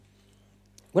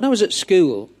when I was at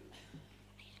school,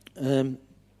 there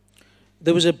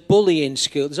was a bully in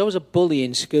school. There's always a bully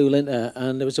in school, isn't there?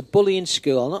 And there was a bully in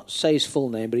school. I'll not say his full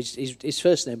name, but his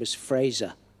first name was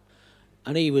Fraser.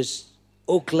 And he was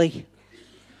ugly.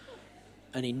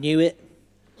 And he knew it.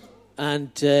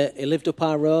 And he lived up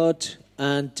our road.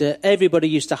 And everybody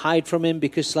used to hide from him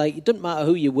because, like, it didn't matter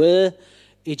who you were.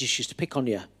 He just used to pick on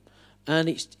you. And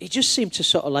he just seemed to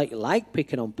sort of like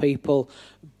picking on people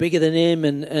bigger than him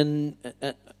and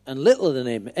littler than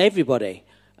him, everybody.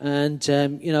 And,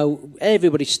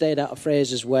 everybody stayed out of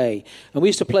Fraser's way. And we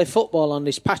used to play football on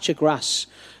this patch of grass.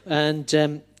 And,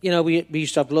 we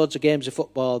used to have loads of games of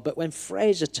football. But when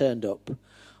Fraser turned up,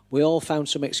 we all found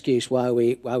some excuse why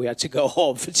we had to go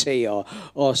home for tea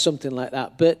or something like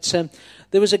that. But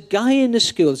there was a guy in the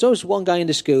school. There's always one guy in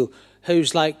the school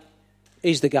who's like,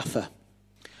 he's the gaffer.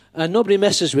 And nobody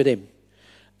messes with him.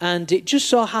 And it just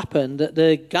so happened that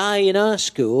the guy in our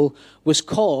school was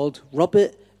called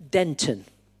Robert Denton.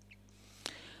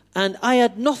 And I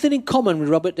had nothing in common with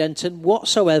Robert Denton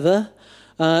whatsoever.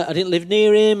 I didn't live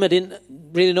near him. I didn't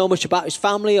really know much about his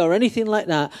family or anything like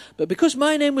that. But because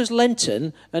my name was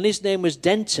Lenton and his name was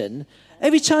Denton,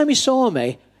 every time he saw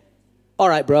me, all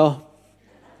right, bro.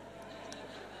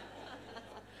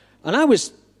 And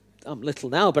I'm little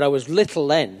now, but I was little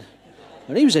then.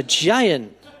 And he was a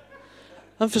giant.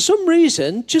 And for some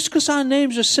reason, just because our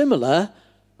names were similar,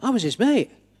 I was his mate.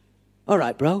 All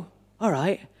right, bro. All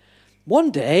right.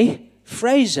 One day,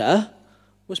 Fraser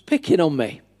was picking on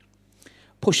me,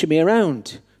 pushing me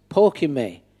around, poking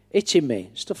me, hitting me,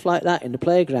 stuff like that in the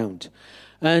playground.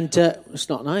 And it's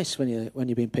not nice when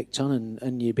you're being picked on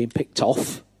and you're being picked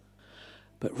off.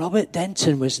 But Robert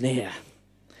Denton was near.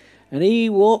 And he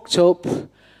walked up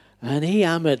and he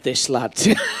hammered this lad.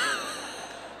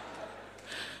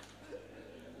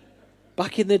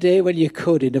 Back in the day when you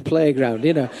could in the playground,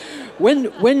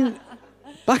 when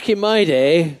back in my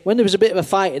day, when there was a bit of a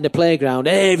fight in the playground,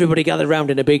 everybody gathered round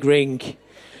in a big ring.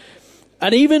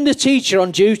 And even the teacher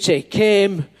on duty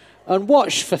came and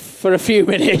watched for a few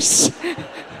minutes. And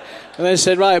then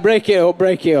said, right, break it up.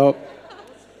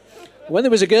 When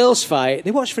there was a girls' fight,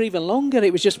 they watched for even longer.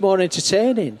 It was just more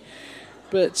entertaining.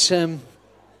 But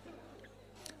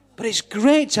it's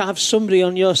great to have somebody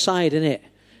on your side, isn't it?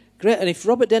 Great. And if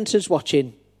Robert Denton's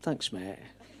watching, thanks, mate.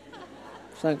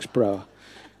 Thanks, bro.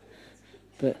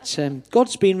 But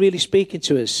God's been really speaking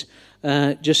to us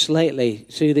just lately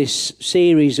through this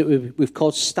series that we've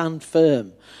called Stand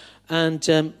Firm. And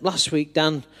last week,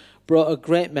 Dan brought a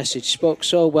great message, spoke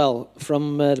so well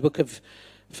from the book of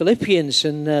Philippians.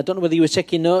 And I don't know whether you were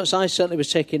taking notes. I certainly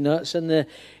was taking notes. And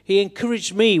he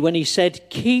encouraged me when he said,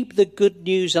 keep the good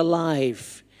news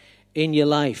alive in your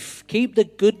life. Keep the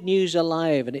good news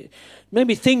alive. And it made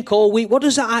me think all week, what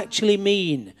does that actually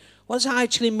mean? What does that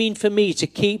actually mean for me to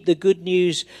keep the good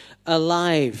news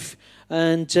alive?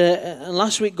 And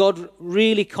last week, God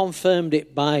really confirmed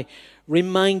it by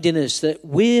reminding us that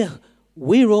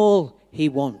we're all He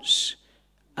wants.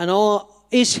 And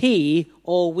is He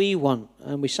all we want?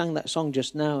 And we sang that song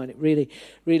just now, and it really,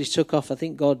 really took off. I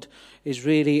think God is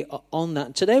really on that.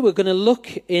 And today we're going to look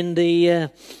in the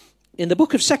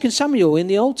book of 2 Samuel in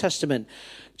the Old Testament,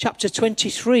 chapter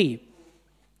 23.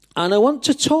 And I want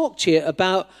to talk to you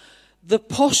about the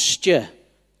posture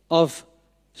of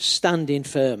standing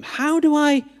firm. How do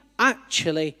I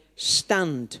actually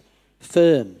stand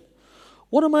firm?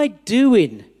 What am I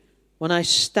doing when I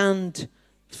stand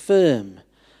firm?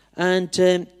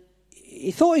 And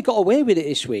he thought he got away with it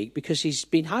this week because he's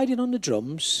been hiding on the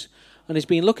drums and he's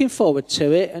been looking forward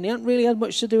to it, and he hasn't really had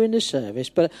much to do in the service.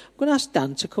 But I'm going to ask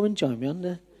Dan to come and join me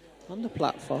on the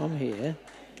platform here.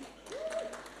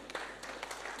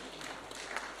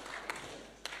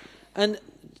 And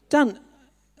Dan,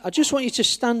 I just want you to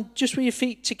stand just with your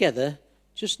feet together,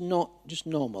 just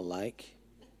normal like.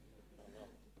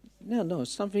 No,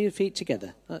 stand with your feet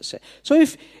together. That's it. So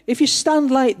if you stand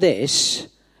like this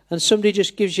and somebody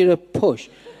just gives you a push,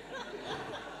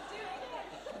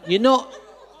 you're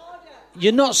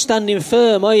not standing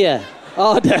firm, are you?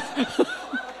 Order.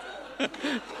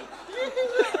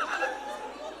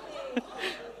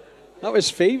 That was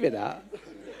Phoebe, that.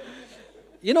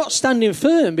 You're not standing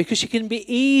firm because you can be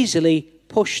easily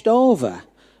pushed over.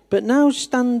 But now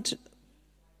stand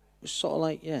sort of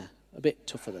like, a bit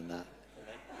tougher than that.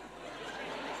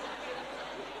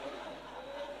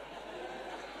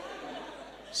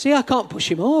 See, I can't push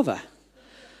him over.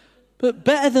 But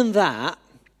better than that,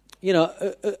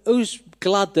 who's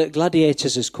glad that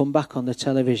Gladiators has come back on the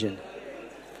television?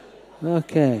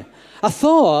 Okay. I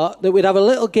thought that we'd have a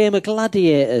little game of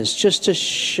Gladiators just to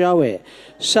show it.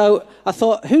 So I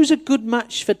thought, who's a good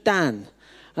match for Dan?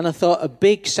 and I thought a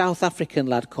big South African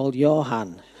lad called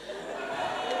Johan.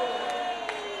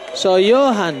 So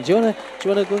Johan, do you want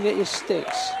to go and get your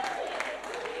sticks?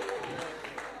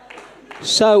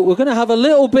 So we're going to have a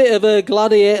little bit of a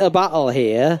gladiator battle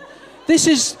here. This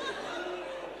is.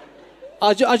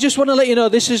 I just want to let you know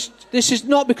this is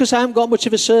not because I haven't got much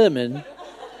of a sermon.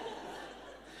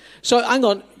 So hang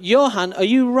on, Johan, are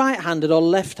you right-handed or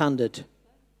left-handed?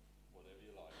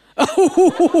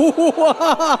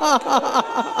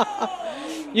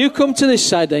 You come to this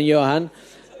side then, Johan,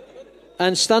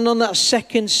 and stand on that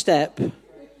second step.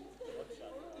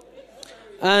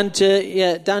 And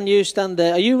Dan, you stand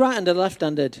there. Are you right-handed or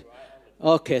left-handed?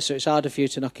 Okay, so it's harder for you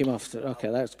to knock him off. Okay,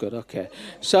 that's good. Okay,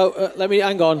 so let me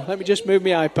just move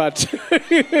my iPad.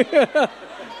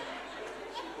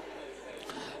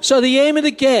 So the aim of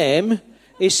the game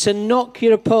is to knock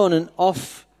your opponent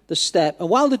off the step. And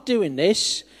while they're doing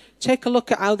this, take a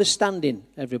look at how they're standing,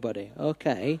 everybody.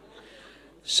 Okay.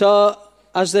 So,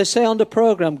 as they say on the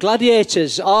program,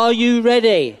 gladiators, are you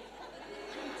ready?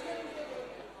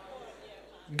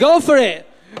 Go for it.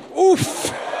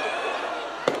 Oof.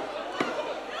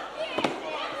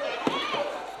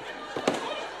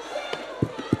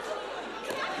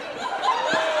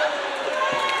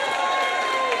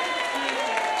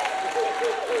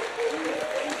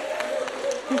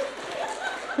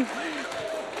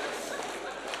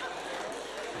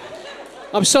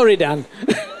 I'm sorry, Dan.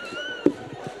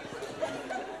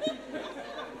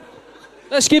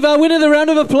 Let's give our winner the round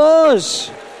of applause.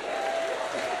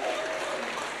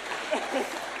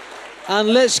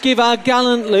 And let's give our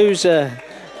gallant loser.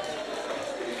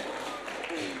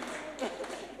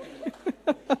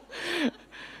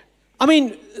 I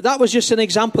mean, that was just an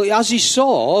example. As you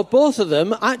saw, both of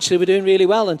them actually were doing really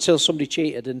well until somebody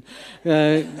cheated and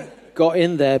got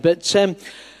in there. But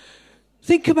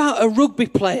think about a rugby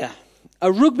player.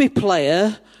 A rugby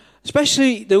player,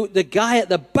 especially the guy at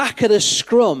the back of the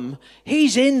scrum,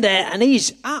 he's in there and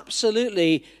he's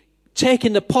absolutely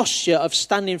taking the posture of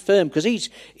standing firm because he's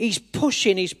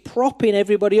pushing, he's propping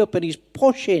everybody up and he's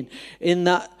pushing in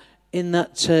that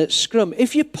scrum.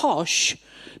 If you're posh,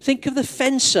 think of the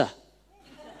fencer.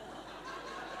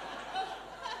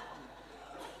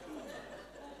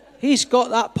 He's got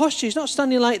that posture. He's not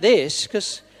standing like this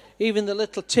because even the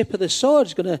little tip of the sword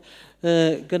is going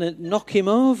to knock him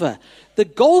over. The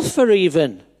golfer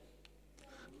even.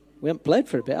 We haven't played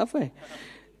for a bit, have we?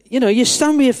 You know, you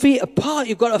stand with your feet apart.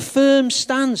 You've got a firm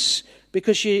stance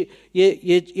because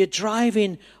you're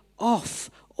driving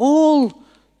off. All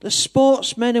the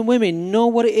sportsmen and women know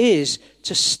what it is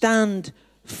to stand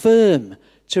firm,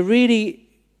 to really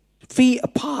feet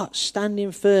apart,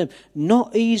 standing firm,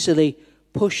 not easily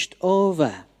pushed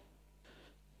over.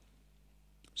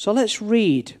 So let's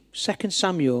read 2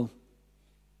 Samuel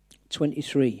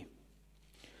 23.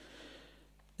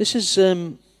 This is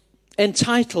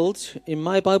entitled, in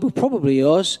my Bible, probably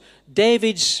yours,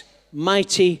 David's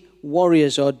Mighty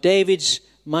Warriors or David's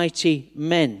Mighty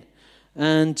Men.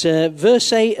 And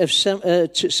verse 8 of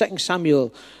 2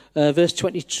 Samuel, verse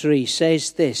 23,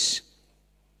 says this.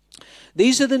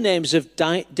 These are the names of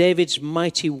David's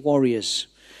mighty warriors.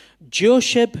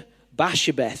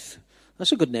 Josheb-Basshebeth.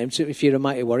 That's a good name if you're a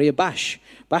mighty warrior.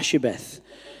 Basshebeth.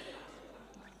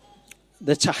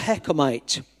 The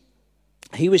Tahechomite.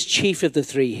 He was chief of the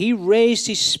three. He raised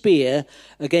his spear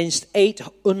against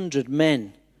 800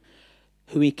 men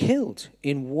who he killed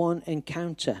in one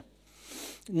encounter.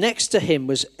 Next to him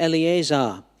was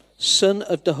Eleazar, son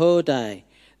of Dohodai,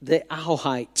 the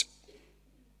Ahohite.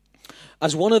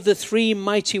 As one of the three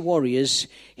mighty warriors,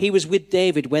 he was with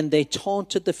David when they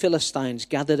taunted the Philistines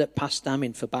gathered at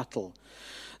Pasdammim for battle.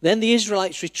 Then the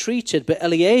Israelites retreated, but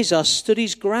Eleazar stood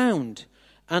his ground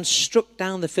and struck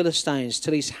down the Philistines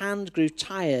till his hand grew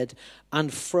tired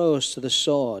and froze to the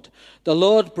sword. The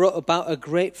Lord brought about a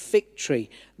great victory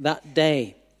that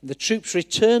day. The troops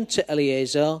returned to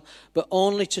Eleazar, but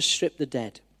only to strip the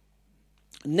dead.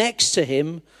 Next to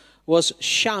him was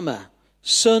Shammah,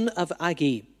 son of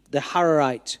Agee, the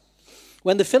Hararite.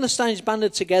 When the Philistines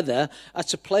banded together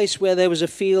at a place where there was a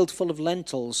field full of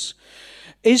lentils,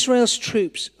 Israel's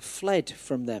troops fled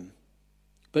from them.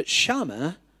 But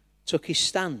Shammah took his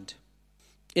stand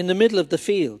in the middle of the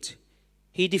field.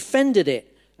 He defended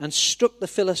it and struck the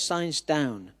Philistines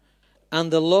down.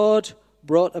 And the Lord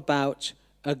brought about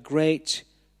a great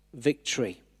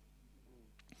victory.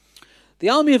 The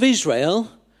army of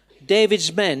Israel,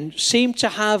 David's men, seemed to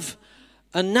have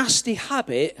a nasty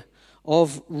habit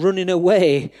of running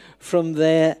away from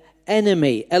their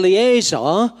enemy.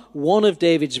 Eleazar, one of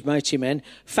David's mighty men,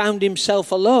 found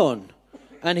himself alone,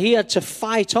 and he had to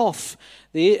fight off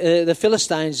the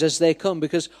Philistines as they come,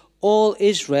 because all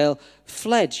Israel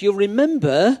fled. You'll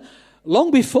remember,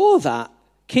 long before that,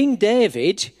 King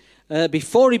David,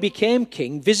 before he became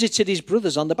king, visited his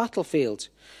brothers on the battlefield.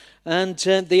 And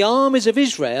the armies of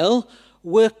Israel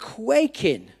were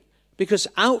quaking, because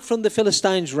out from the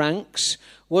Philistines' ranks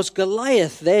was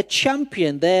Goliath, their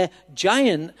champion, their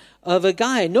giant of a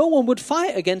guy. No one would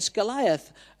fight against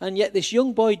Goliath. And yet this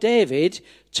young boy David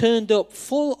turned up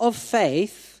full of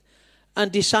faith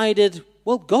and decided,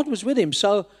 well, God was with him,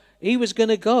 so he was going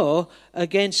to go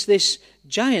against this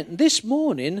giant. And this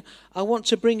morning, I want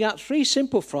to bring out 3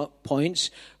 simple points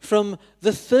from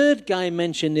the third guy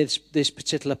mentioned in this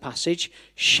particular passage,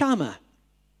 Shammah.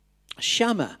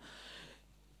 Shammah.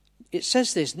 It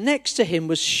says this, next to him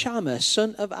was Shammah,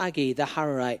 son of Agi, the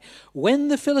Hararite. When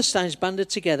the Philistines banded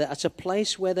together at a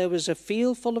place where there was a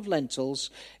field full of lentils,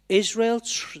 Israel's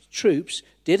troops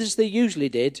did as they usually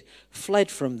did,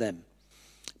 fled from them.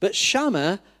 But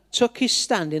Shammah took his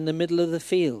stand in the middle of the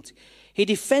field. He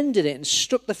defended it and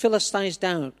struck the Philistines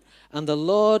down, and the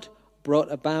Lord brought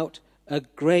about a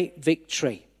great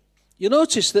victory. You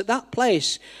notice that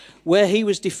place where he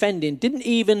was defending didn't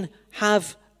even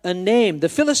have a name. The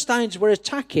Philistines were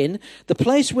attacking. The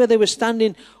place where they were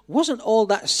standing wasn't all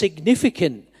that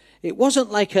significant. It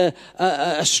wasn't like a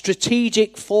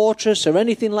strategic fortress or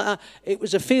anything like that. It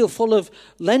was a field full of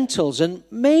lentils, and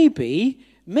maybe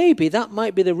that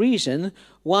might be the reason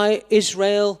why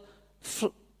Israel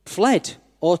fled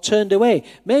or turned away.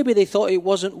 Maybe they thought it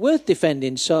wasn't worth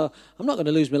defending, so I'm not going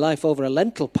to lose my life over a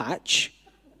lentil patch.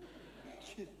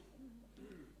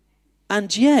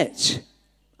 And yet,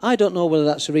 I don't know whether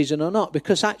that's the reason or not,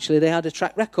 because actually they had a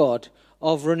track record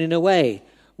of running away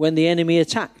when the enemy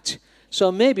attacked. So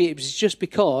maybe it was just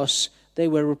because they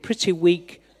were a pretty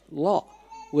weak lot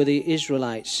with the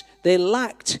Israelites. They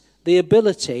lacked the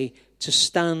ability to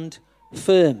stand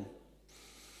firm.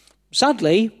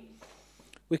 Sadly,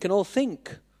 we can all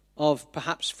think of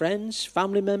perhaps friends,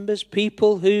 family members,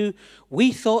 people who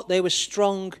we thought they were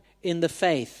strong in the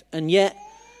faith, and yet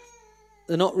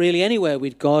they're not really anywhere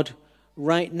with God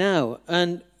right now.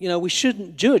 And, we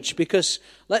shouldn't judge, because,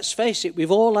 let's face it,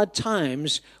 we've all had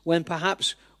times when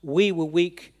perhaps we were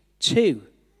weak too.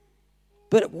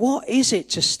 But what is it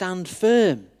to stand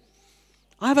firm?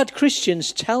 I've had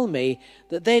Christians tell me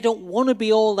that they don't want to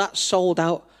be all that sold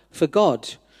out for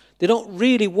God. They don't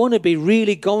really want to be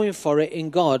really going for it in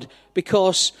God,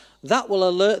 because that will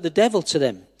alert the devil to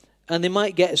them, and they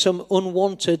might get some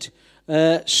unwanted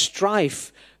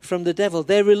strife from the devil.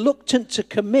 They're reluctant to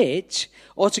commit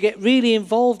or to get really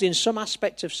involved in some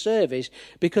aspect of service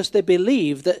because they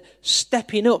believe that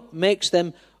stepping up makes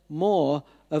them more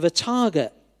of a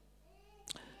target.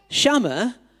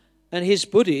 Shammah and his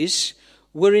buddies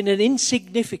were in an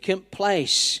insignificant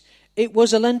place. It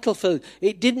was a lentil field.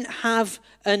 It didn't have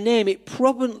a name. It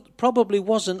probably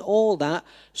wasn't all that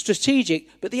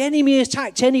strategic. But the enemy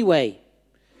attacked anyway,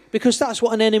 because that's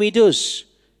what an enemy does.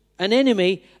 An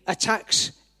enemy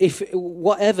attacks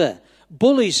whatever.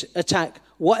 Bullies attack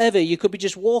whatever. You could be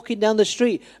just walking down the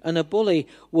street and a bully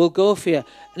will go for you.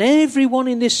 And everyone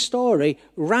in this story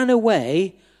ran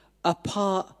away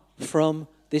apart from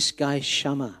this guy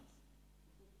Shammah.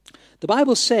 The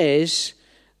Bible says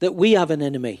that we have an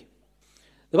enemy.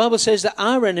 The Bible says that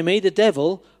our enemy, the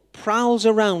devil, prowls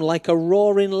around like a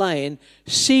roaring lion,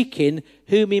 seeking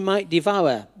whom he might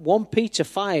devour. 1 Peter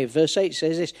 5 verse 8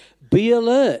 says this, be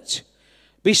alert,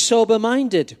 be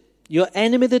sober-minded. Your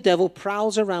enemy, the devil,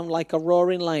 prowls around like a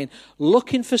roaring lion,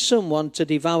 looking for someone to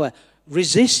devour.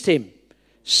 Resist him,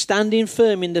 standing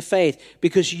firm in the faith,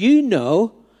 because you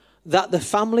know that the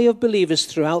family of believers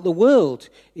throughout the world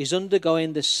is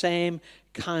undergoing the same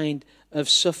kind of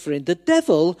suffering. The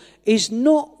devil is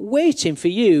not waiting for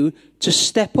you to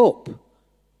step up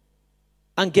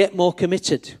and get more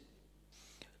committed.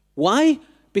 Why?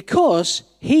 Because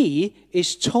he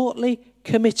is totally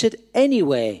committed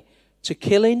anyway to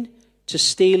killing, to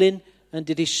stealing, and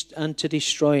to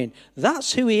destroying.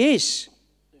 That's who he is.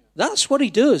 That's what he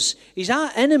does. He's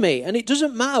our enemy. And it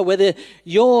doesn't matter whether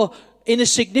you're in a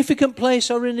significant place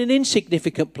or in an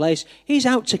insignificant place. He's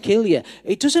out to kill you.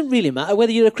 It doesn't really matter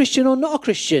whether you're a Christian or not a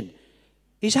Christian.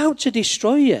 He's out to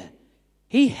destroy you.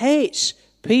 He hates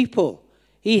people.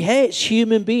 He hates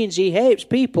human beings. He hates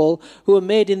people who are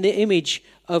made in the image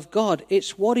of God.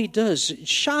 It's what he does.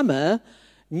 Shammah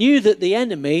knew that the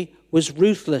enemy was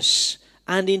ruthless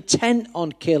and intent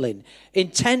on killing,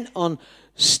 intent on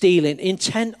stealing,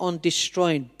 intent on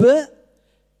destroying. But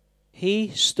he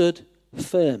stood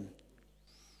firm.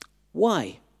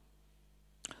 Why?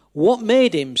 What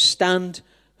made him stand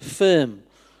firm?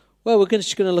 Well, we're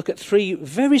just going to look at 3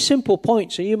 very simple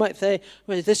points. And you might say,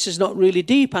 well, this is not really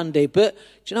deep, Andy. But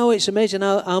do you know, it's amazing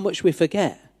how much we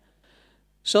forget.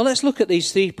 So let's look at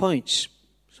these 3 points.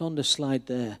 It's on the slide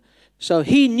there. So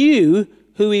he knew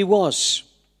who he was.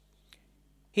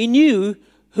 He knew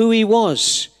who he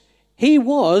was. He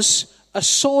was a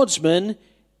swordsman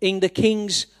in the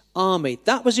king's army.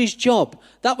 That was his job.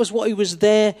 That was what he was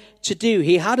there to do.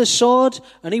 He had a sword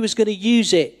and he was going to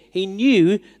use it. He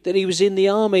knew that he was in the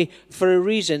army for a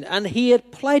reason. And he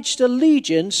had pledged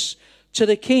allegiance to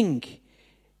the king.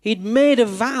 He'd made a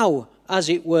vow, as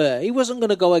it were. He wasn't going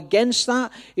to go against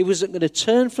that. He wasn't going to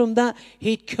turn from that.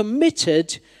 He'd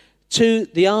committed to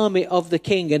the army of the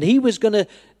king. And he was going to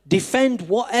defend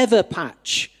whatever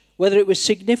patch, whether it was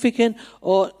significant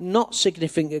or not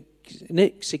significant.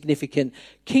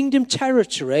 Kingdom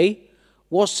territory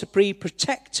was to be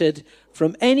protected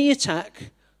from any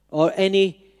attack or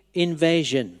any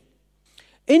invasion.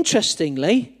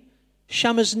 Interestingly,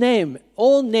 Shammah's name,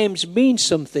 all names mean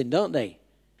something, don't they?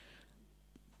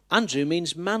 Andrew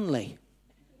means manly.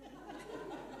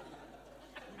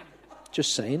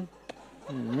 Just saying.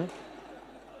 Mm-hmm.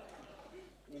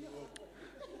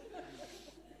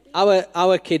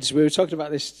 Our kids, we were talking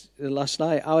about this last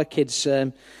night, our kids,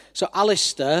 so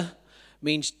Alistair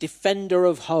means defender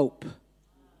of hope.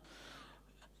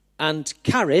 And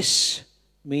Caris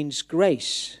means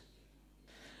grace.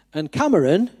 And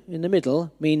Cameron, in the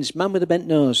middle, means man with a bent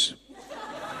nose.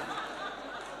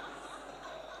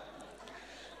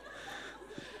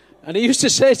 And he used to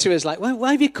say to us, like,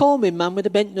 why have you called me man with a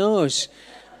bent nose?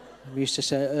 And we used to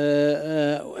say,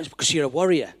 it's because you're a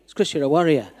warrior. It's because you're a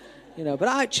warrior. You know, but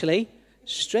actually,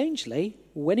 strangely,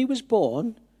 when he was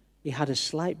born, he had a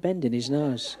slight bend in his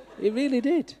nose. He really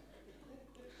did.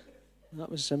 That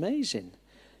was amazing.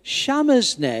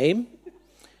 Shammah's name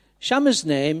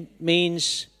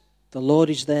means the Lord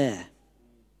is there.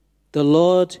 The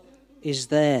Lord is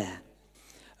there.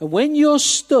 And when you're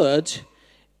stood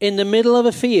in the middle of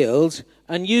a field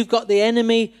and you've got the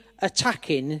enemy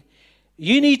attacking,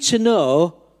 you need to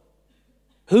know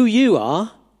who you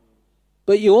are,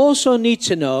 but you also need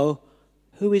to know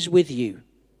who is with you.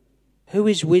 Who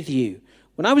is with you?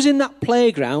 When I was in that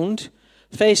playground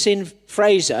facing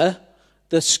Fraser,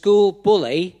 the school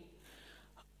bully,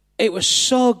 it was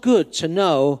so good to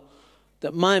know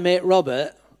that my mate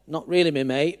Robert, not really my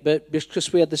mate, but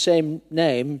because we had the same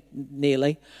name,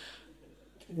 nearly,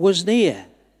 was near.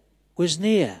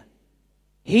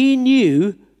 He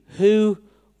knew who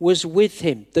was with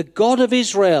him. The God of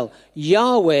Israel,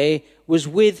 Yahweh, was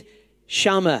with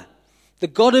Shammah. The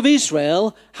God of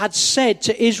Israel had said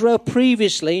to Israel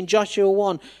previously in Joshua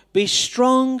 1, be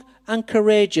strong and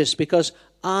courageous because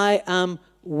I am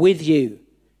with you.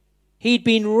 He'd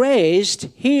been raised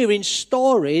hearing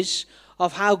stories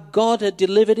of how God had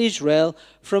delivered Israel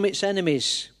from its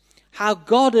enemies, how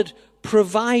God had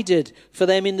provided for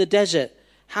them in the desert,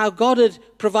 how God had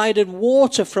provided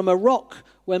water from a rock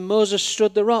when Moses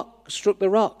struck the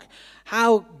rock,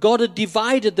 how God had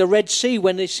divided the Red Sea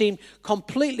when they seemed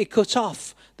completely cut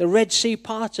off. The Red Sea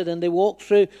parted and they walked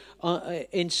through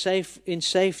in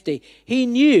safety. He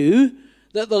knew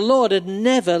that the Lord had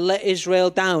never let Israel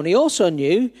down. He also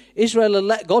knew Israel had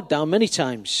let God down many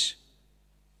times.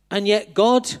 And yet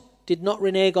God did not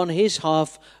renege on his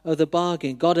half of the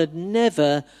bargain. God had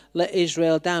never let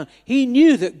Israel down. He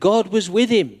knew that God was with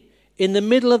him in the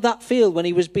middle of that field when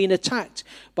he was being attacked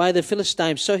by the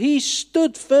Philistines. So he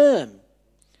stood firm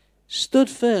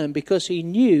because he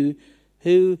knew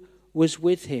who was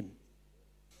with him.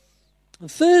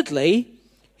 And thirdly,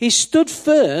 he stood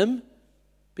firm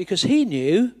because he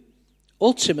knew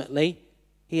ultimately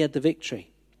he had the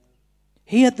victory.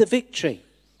 He had the victory.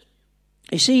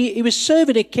 You see, he was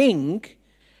serving a king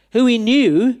who he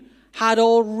knew had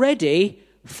already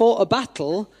fought a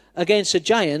battle against a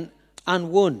giant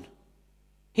and won.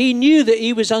 He knew that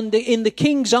he was in the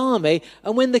king's army,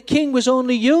 and when the king was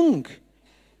only young,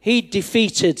 he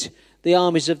defeated the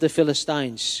armies of the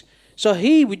Philistines. So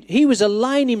he was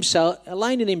aligning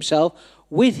himself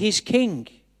with his king.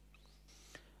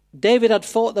 David had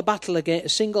fought the battle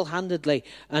single-handedly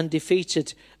and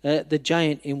defeated the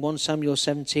giant in 1 Samuel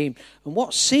 17. And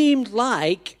what seemed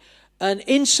like an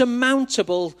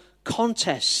insurmountable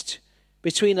contest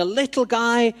between a little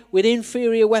guy with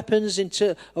inferior weapons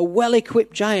into a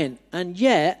well-equipped giant. And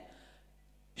yet,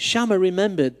 Shammah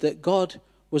remembered that God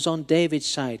was on David's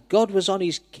side. God was on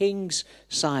his king's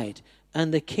side.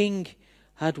 And the king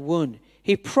had won.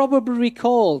 He probably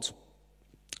recalled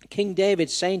King David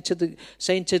saying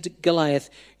to Goliath,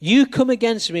 you come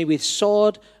against me with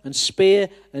sword and spear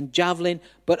and javelin,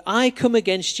 but I come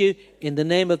against you in the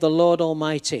name of the Lord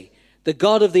Almighty. the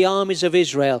God of the armies of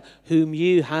Israel, whom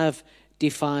you have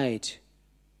defied.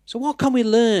 So what can we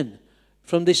learn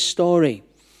from this story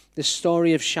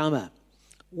of Shammah?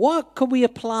 What can we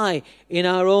apply in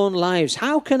our own lives?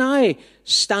 How can I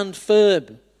stand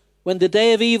firm when the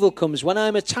day of evil comes, when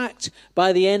I'm attacked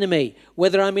by the enemy,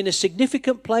 whether I'm in a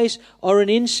significant place or an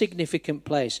insignificant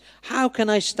place? How can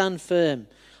I stand firm?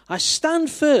 I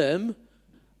stand firm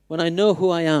when I know who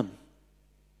I am.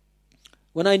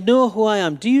 When I know who I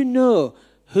am. Do you know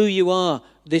who you are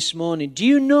this morning? Do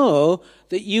you know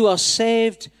that you are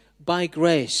saved by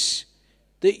grace?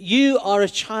 That you are a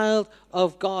child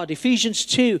of God? Ephesians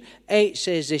 2:8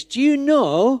 says this. Do you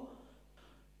know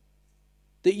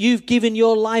that you've given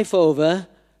your life over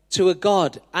to a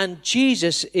God and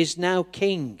Jesus is now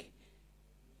King?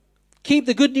 Keep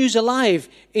the good news alive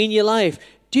in your life.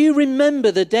 Do you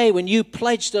remember the day when you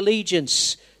pledged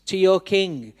allegiance to your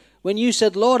King? When you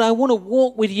said, Lord, I want to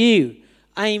walk with you.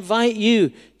 I invite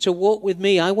you to walk with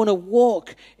me. I want to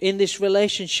walk in this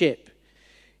relationship.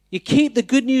 You keep the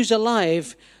good news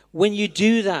alive when you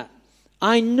do that.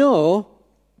 I know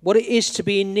what it is to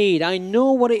be in need. I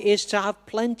know what it is to have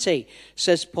plenty,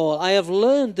 says Paul. I have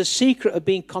learned the secret of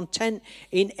being content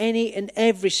in any and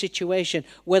every situation,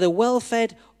 whether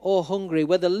well-fed or hungry,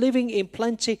 whether living in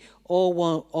plenty or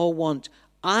want.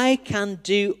 I can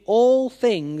do all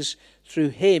things through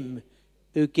him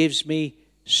who gives me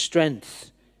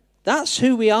strength. That's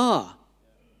who we are.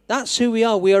 That's who we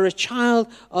are. We are a child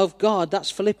of God. That's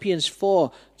Philippians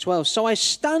 4:12. So I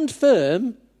stand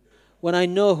firm when I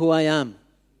know who I am.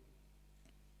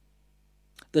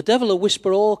 The devil will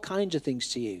whisper all kinds of things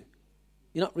to you.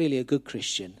 You're not really a good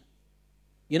Christian.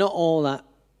 You're not all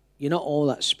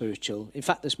that spiritual. In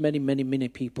fact, there's many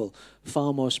people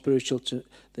far more spiritual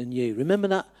than you. Remember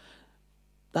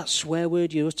that swear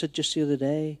word you uttered just the other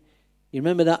day? You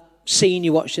remember that scene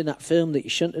you watched in that film that you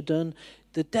shouldn't have done?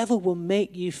 The devil will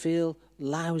make you feel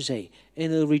lousy,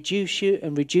 and he'll reduce you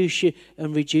and reduce you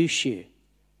and reduce you.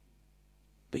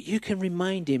 But you can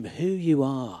remind him who you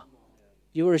are.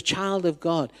 You are a child of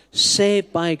God,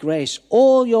 saved by grace.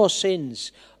 All your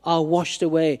sins are washed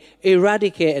away,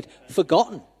 eradicated,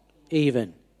 forgotten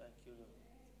even.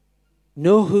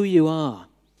 Know who you are.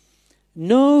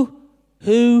 Know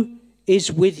who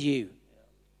is with you.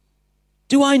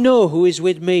 Do I know who is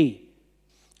with me?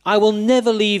 I will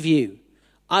never leave you.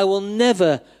 I will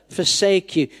never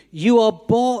forsake you. You are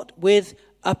bought with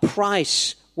a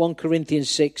price, 1 Corinthians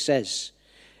 6 says.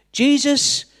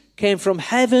 Jesus came from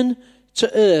heaven to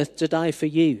earth to die for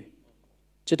you,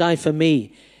 to die for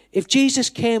me. If Jesus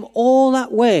came all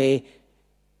that way,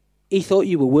 he thought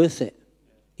you were worth it.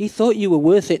 He thought you were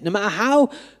worth it. No matter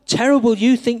how terrible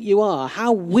you think you are,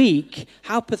 how weak,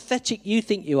 how pathetic you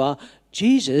think you are,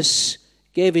 Jesus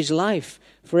gave his life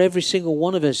for every single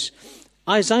one of us.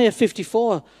 Isaiah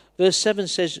 54 verse 7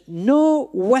 says, no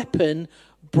weapon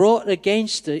brought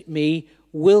against me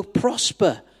will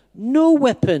prosper. No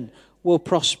weapon will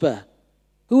prosper.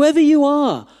 Whoever you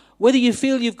are, whether you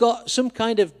feel you've got some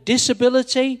kind of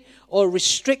disability or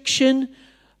restriction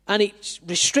and it's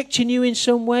restricting you in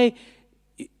some way,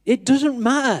 it doesn't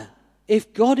matter.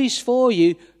 If God is for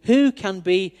you, who can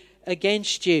be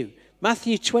against you?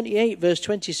 Matthew 28 verse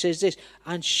 20 says this,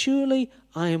 and surely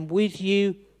I am with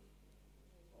you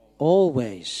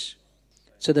always,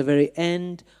 to the very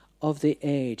end of the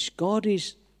age. God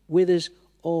is with us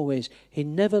always. He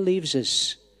never leaves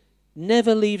us.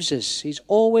 Never leaves us. He's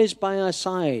always by our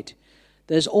side.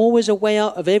 There's always a way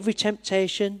out of every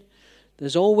temptation.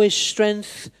 There's always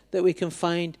strength that we can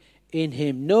find in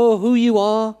him. Know who you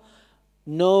are.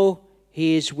 Know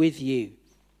he is with you.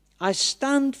 I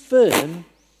stand firm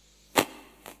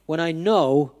when I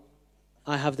know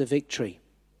I have the victory.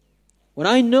 When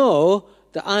I know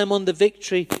that I'm on the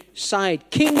victory side.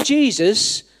 King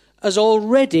Jesus has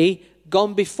already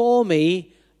gone before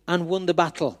me and won the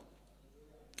battle.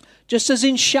 Just as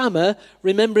in Shammah,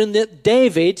 remembering that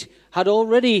David had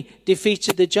already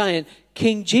defeated the giant,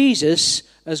 King Jesus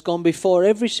has gone before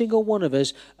every single one of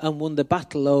us and won the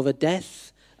battle over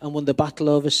death and won the battle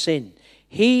over sin.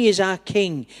 He is our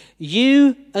King.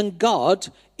 You and God,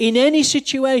 in any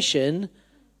situation,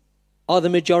 are the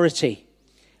majority.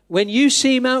 When you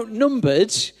seem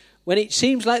outnumbered, when it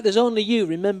seems like there's only you,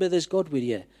 remember there's God with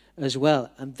you as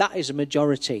well. And that is a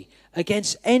majority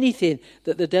against anything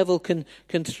that the devil can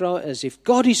throw at us. If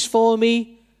God is for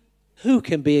me, who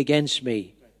can be against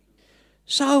me?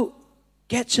 So,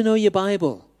 get to know your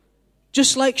Bible.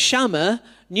 Just like Shammah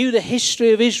knew the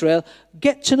history of Israel,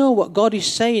 get to know what God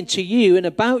is saying to you and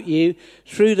about you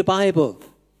through the Bible.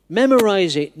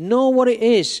 Memorize it. Know what it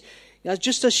is.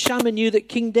 Just as Shammah knew that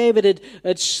King David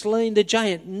had slain the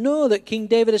giant, know that King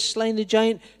David has slain the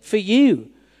giant for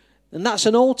you. And that's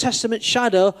an Old Testament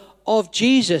shadow of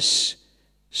Jesus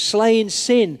slaying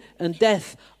sin and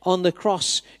death on the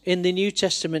cross in the New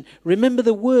Testament. Remember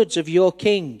the words of your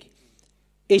King.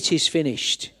 It is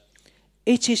finished.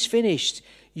 It is finished.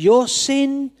 Your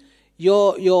sin,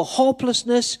 your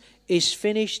hopelessness is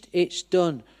finished. It's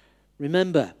done.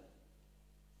 Remember,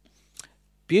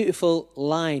 beautiful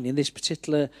line in this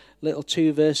particular little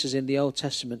 2 verses in the Old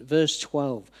Testament. Verse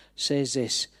 12 says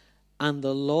this, and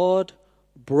the Lord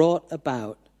brought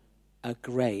about a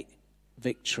great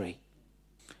victory.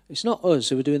 It's not us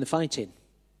who are doing the fighting.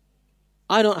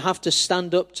 I don't have to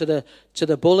stand up to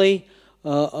the bully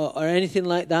or anything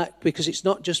like that, because it's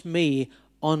not just me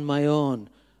on my own.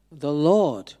 The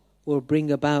Lord will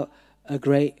bring about a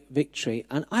great victory.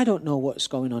 And I don't know what's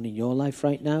going on in your life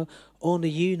right now. Only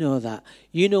you know that.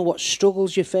 You know what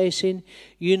struggles you're facing.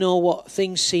 You know what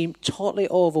things seem totally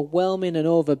overwhelming and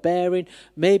overbearing.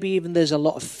 Maybe even there's a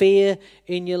lot of fear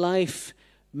in your life.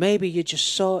 Maybe you're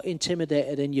just so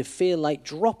intimidated and you feel like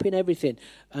dropping everything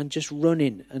and just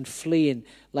running and fleeing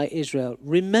like Israel.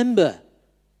 Remember,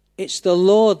 it's the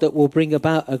Lord that will bring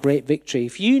about a great victory.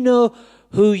 If you know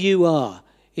who you are,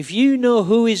 if you know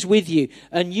who is with you,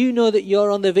 and you know that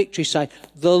you're on the victory side,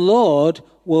 the Lord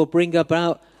will bring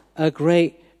about a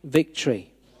great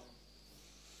victory.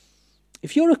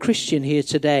 If you're a Christian here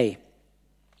today,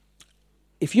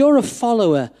 if you're a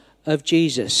follower of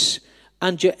Jesus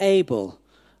and you're able,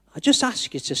 I just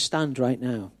ask you to stand right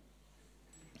now.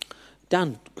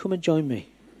 Dan, come and join me.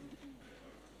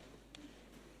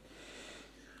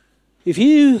 If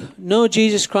you know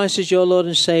Jesus Christ as your Lord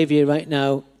and Savior right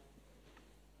now,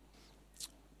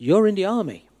 you're in the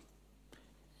army.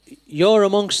 You're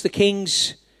amongst the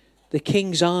king's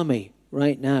army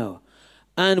right now.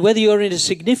 And whether you're in a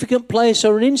significant place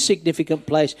or an insignificant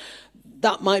place,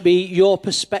 that might be your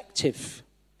perspective.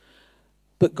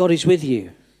 But God is with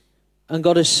you. And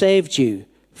God has saved you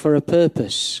for a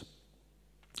purpose.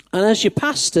 And as your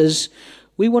pastors,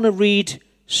 we want to read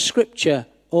Scripture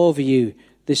over you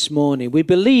this morning. We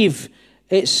believe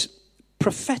its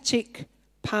prophetic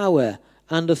power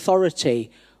and authority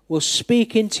will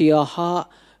speak into your heart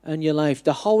and your life.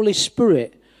 The Holy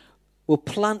Spirit will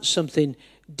plant something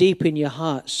deep in your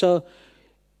heart. So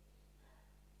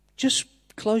just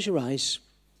close your eyes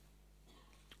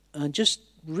and just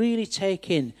really take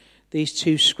in these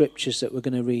 2 scriptures that we're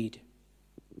going to read.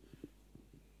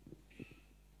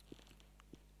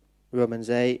 Romans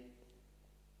 8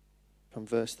 from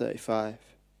verse 35.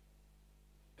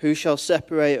 Who shall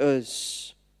separate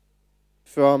us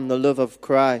from the love of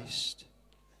Christ?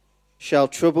 Shall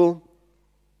trouble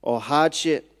or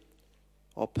hardship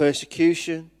or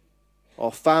persecution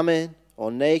or famine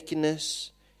or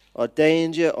nakedness or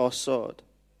danger or sword?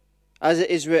 As it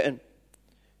is written,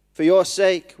 for your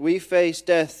sake we face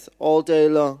death all day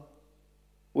long.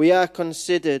 We are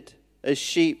considered as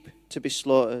sheep to be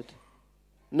slaughtered.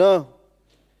 No,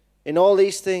 in all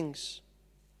these things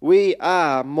we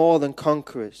are more than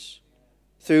conquerors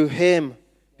through him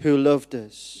who loved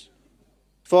us.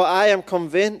 For I am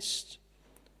convinced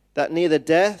that neither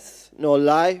death nor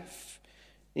life,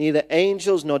 neither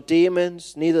angels nor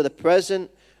demons, neither the present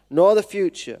nor the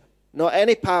future, nor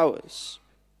any powers,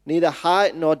 neither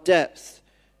height nor depth,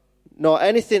 nor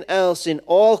anything else in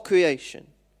all creation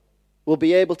will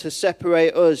be able to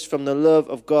separate us from the love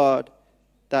of God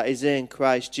that is in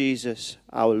Christ Jesus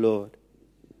our Lord.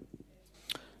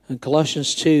 And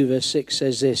Colossians 2 verse 6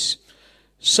 says this,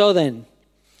 so then,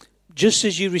 just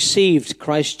as you received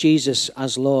Christ Jesus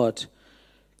as Lord,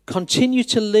 continue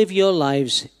to live your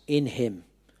lives in him,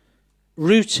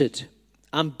 rooted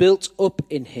and built up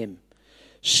in him,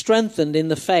 strengthened in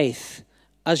the faith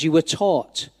as you were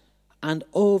taught, and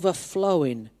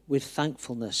overflowing with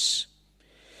thankfulness.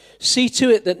 See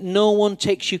to it that no one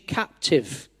takes you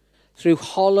captive through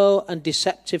hollow and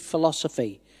deceptive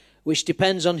philosophy, which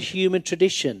depends on human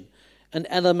tradition and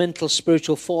elemental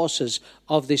spiritual forces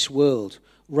of this world,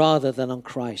 rather than on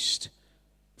Christ.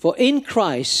 For in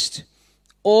Christ,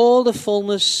 all the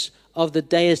fullness of the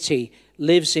deity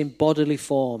lives in bodily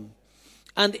form.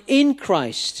 And in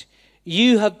Christ,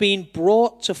 you have been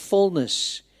brought to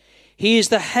fullness. He is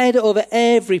the head over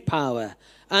every power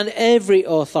and every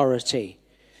authority.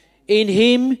 In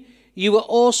him, you were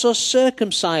also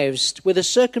circumcised with a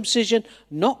circumcision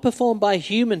not performed by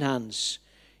human hands.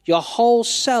 Your whole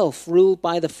self, ruled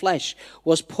by the flesh,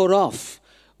 was put off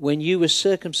when you were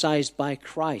circumcised by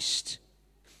Christ,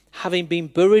 having been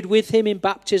buried with him in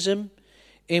baptism,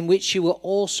 in which you were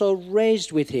also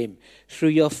raised with him through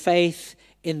your faith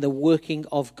in the working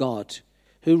of God,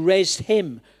 who raised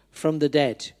him from the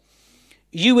dead.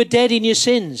 You were dead in your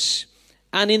sins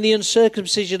and in the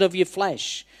uncircumcision of your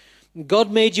flesh.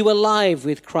 God made you alive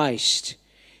with Christ.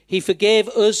 He forgave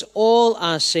us all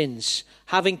our sins,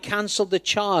 having cancelled the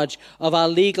charge of our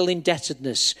legal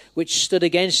indebtedness, which stood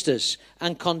against us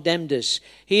and condemned us.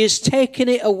 He has taken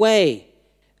it away,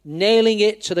 nailing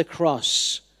it to the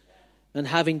cross, and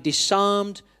having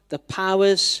disarmed the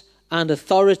powers and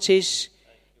authorities,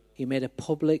 he made a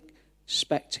public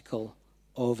spectacle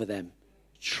over them,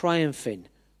 triumphing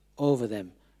over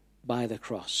them by the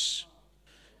cross.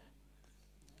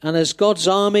 And as God's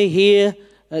army here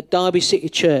at Derby City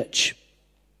Church,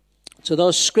 to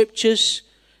those scriptures,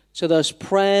 to those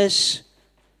prayers,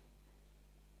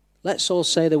 let's all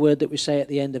say the word that we say at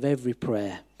the end of every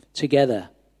prayer together.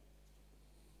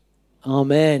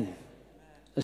 Amen.